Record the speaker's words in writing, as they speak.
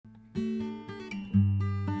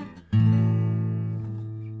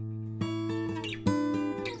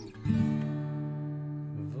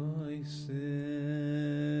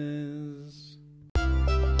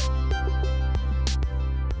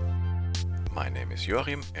my name is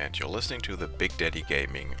Joachim and you're listening to the Big Daddy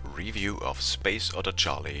Gaming review of Space Otter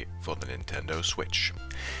Charlie for the Nintendo Switch.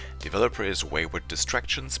 Developer is Wayward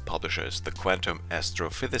Distractions, publisher is the Quantum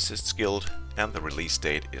Astrophysicists Guild, and the release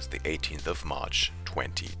date is the 18th of March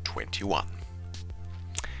 2021.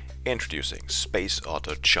 Introducing Space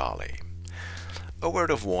Otter Charlie. A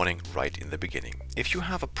word of warning right in the beginning. If you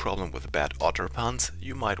have a problem with bad otter puns,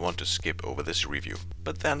 you might want to skip over this review.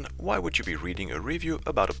 But then, why would you be reading a review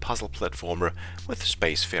about a puzzle platformer with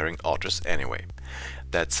spacefaring otters anyway?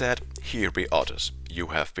 That said, here be otters. You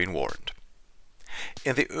have been warned.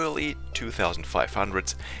 In the early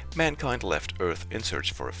 2500s, mankind left Earth in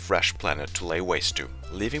search for a fresh planet to lay waste to,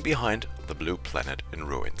 leaving behind the blue planet in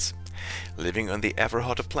ruins. Living on the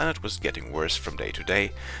ever-hotter planet was getting worse from day to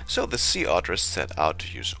day, so the sea otters set out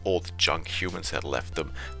to use all the junk humans had left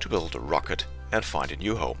them to build a rocket and find a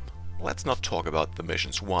new home. Let's not talk about the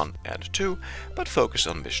missions 1 and 2, but focus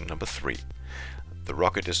on mission number 3. The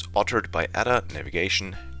rocket is ottered by Ada,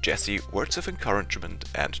 navigation, Jesse, words of encouragement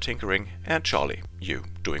and tinkering, and Charlie, you,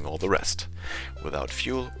 doing all the rest. Without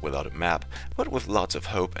fuel, without a map, but with lots of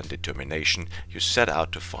hope and determination, you set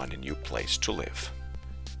out to find a new place to live.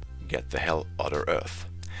 Get the hell otter Earth.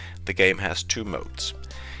 The game has two modes.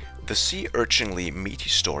 The sea urchinly meaty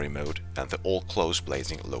story mode and the all clothes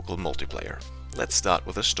blazing local multiplayer. Let's start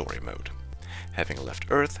with the story mode. Having left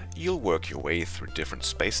Earth, you'll work your way through different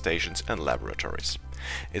space stations and laboratories.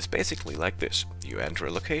 It's basically like this. You enter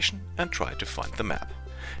a location and try to find the map.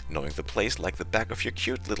 Knowing the place like the back of your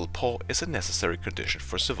cute little paw is a necessary condition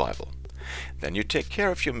for survival. Then you take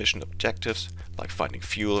care of your mission objectives, like finding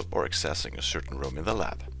fuel or accessing a certain room in the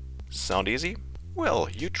lab. Sound easy? Well,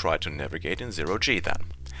 you try to navigate in 0G then.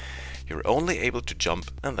 You're only able to jump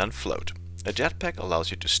and then float. A jetpack allows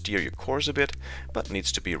you to steer your course a bit, but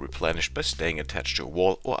needs to be replenished by staying attached to a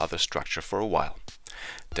wall or other structure for a while.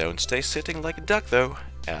 Don't stay sitting like a duck though,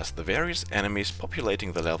 as the various enemies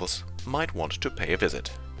populating the levels might want to pay a visit.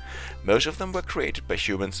 Most of them were created by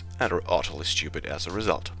humans and are utterly stupid as a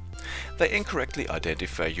result. They incorrectly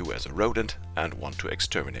identify you as a rodent and want to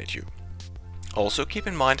exterminate you. Also keep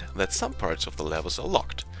in mind that some parts of the levels are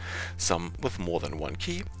locked, some with more than one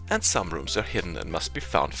key, and some rooms are hidden and must be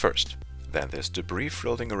found first. Then there's debris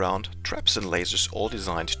floating around, traps and lasers all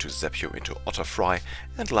designed to zap you into otter fry,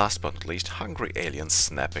 and last but not least hungry aliens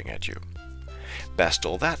snapping at you. Best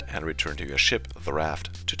all that and return to your ship, the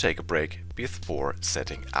Raft, to take a break before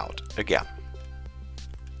setting out again.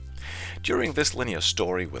 During this linear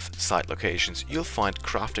story with side locations, you'll find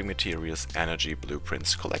crafting materials, energy,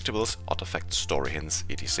 blueprints, collectibles, artifacts, story hints,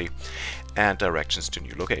 etc. and directions to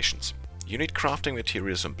new locations. You need crafting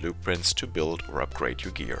materials and blueprints to build or upgrade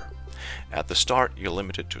your gear. At the start, you're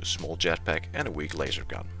limited to a small jetpack and a weak laser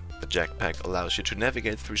gun. The jetpack allows you to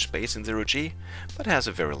navigate through space in 0G, but has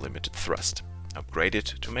a very limited thrust. Upgrade it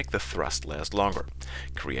to make the thrust last longer.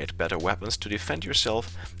 Create better weapons to defend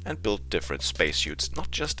yourself and build different spacesuits, not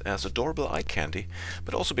just as adorable eye candy,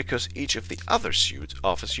 but also because each of the other suits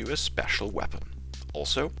offers you a special weapon.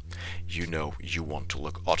 Also, you know you want to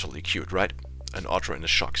look utterly cute, right? An otter in a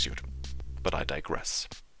shock suit. But I digress.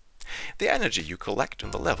 The energy you collect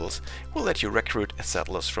in the levels will let you recruit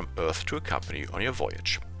settlers from Earth to accompany you on your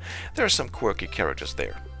voyage. There are some quirky characters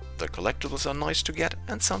there. The collectibles are nice to get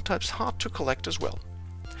and sometimes hard to collect as well.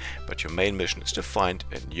 But your main mission is to find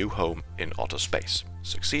a new home in outer space.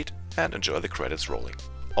 Succeed and enjoy the credits rolling.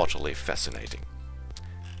 Utterly fascinating.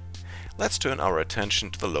 Let's turn our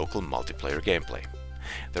attention to the local multiplayer gameplay.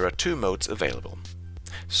 There are two modes available.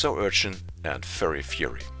 So Urchin and Furry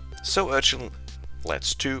Fury. So Urchin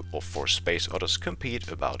lets 2 or 4 space otters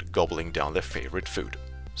compete about gobbling down their favorite food,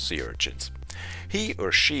 sea urchins. He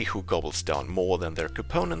or she who gobbles down more than their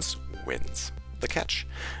opponents wins. The catch?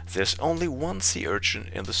 There's only one sea urchin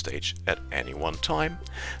in the stage at any one time,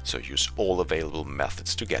 so use all available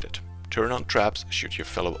methods to get it. Turn on traps, shoot your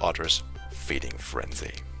fellow otters, feeding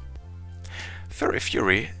frenzy. Furry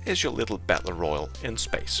Fury is your little battle royal in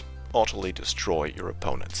space. Utterly destroy your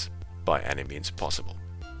opponents, by any means possible.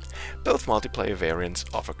 Both multiplayer variants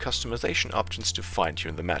offer customization options to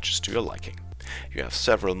fine-tune the matches to your liking. You have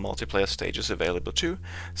several multiplayer stages available too,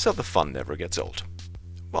 so the fun never gets old.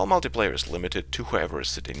 While multiplayer is limited to whoever is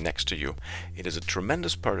sitting next to you, it is a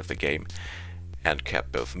tremendous part of the game and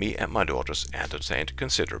kept both me and my daughters entertained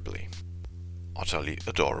considerably. Utterly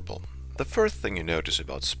adorable. The first thing you notice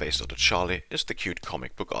about Space Otter Charlie is the cute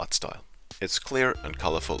comic book art style. It's clear and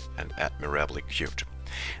colorful and admirably cute.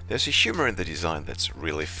 There's a humor in the design that's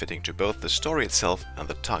really fitting to both the story itself and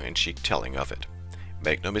the tongue-in-cheek telling of it.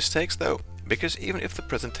 Make no mistakes though, because even if the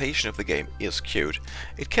presentation of the game is cute,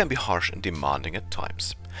 it can be harsh and demanding at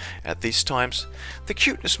times. At these times, the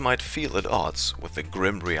cuteness might feel at odds with the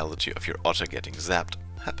grim reality of your otter getting zapped,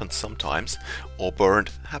 happens sometimes, or burned,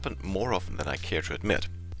 happened more often than I care to admit.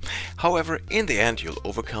 However, in the end you'll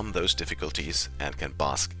overcome those difficulties and can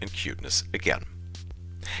bask in cuteness again.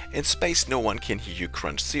 In space no one can hear you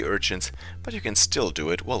crunch sea urchins, but you can still do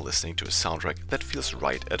it while listening to a soundtrack that feels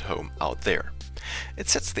right at home out there. It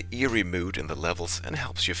sets the eerie mood in the levels and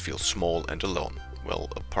helps you feel small and alone, well,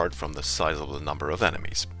 apart from the sizable number of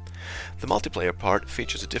enemies. The multiplayer part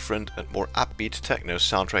features a different and more upbeat techno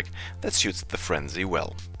soundtrack that suits the frenzy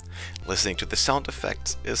well. Listening to the sound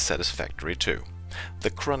effects is satisfactory too. The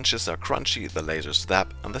crunches are crunchy, the lasers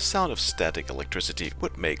zap, and the sound of static electricity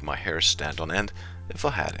would make my hair stand on end if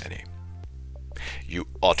I had any. You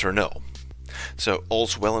otter know. So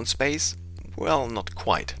all's well in space? Well, not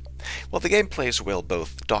quite. While the game plays well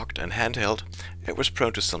both docked and handheld, it was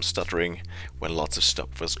prone to some stuttering when lots of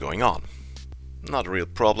stuff was going on. Not a real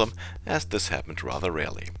problem, as this happened rather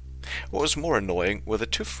rarely. What was more annoying were the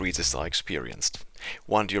two freezes I experienced.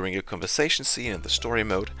 One during a conversation scene in the story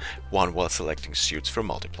mode, one while selecting suits for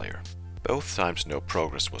multiplayer. Both times no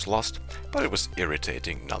progress was lost, but it was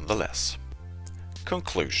irritating nonetheless.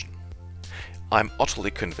 Conclusion. I'm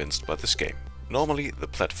utterly convinced by this game. Normally, the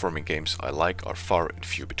platforming games I like are far and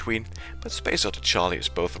few between, but Space Otter Charlie is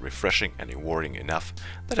both refreshing and rewarding enough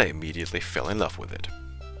that I immediately fell in love with it.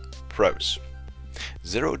 Pros.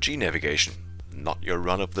 Zero-G navigation, not your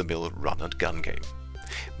run-of-the-mill run-and-gun game.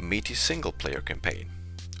 Meaty single-player campaign.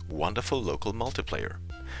 Wonderful local multiplayer.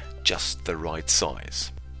 Just the right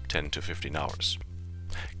size, 10 to 15 hours.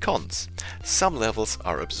 Cons. Some levels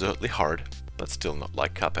are absurdly hard, but still not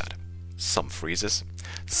like Cuphead. Some freezes.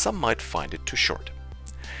 Some might find it too short.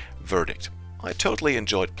 Verdict. I totally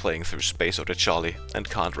enjoyed playing through Space Otter Charlie and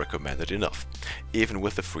can't recommend it enough, even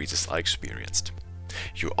with the freezes I experienced.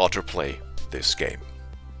 You ought to play this game.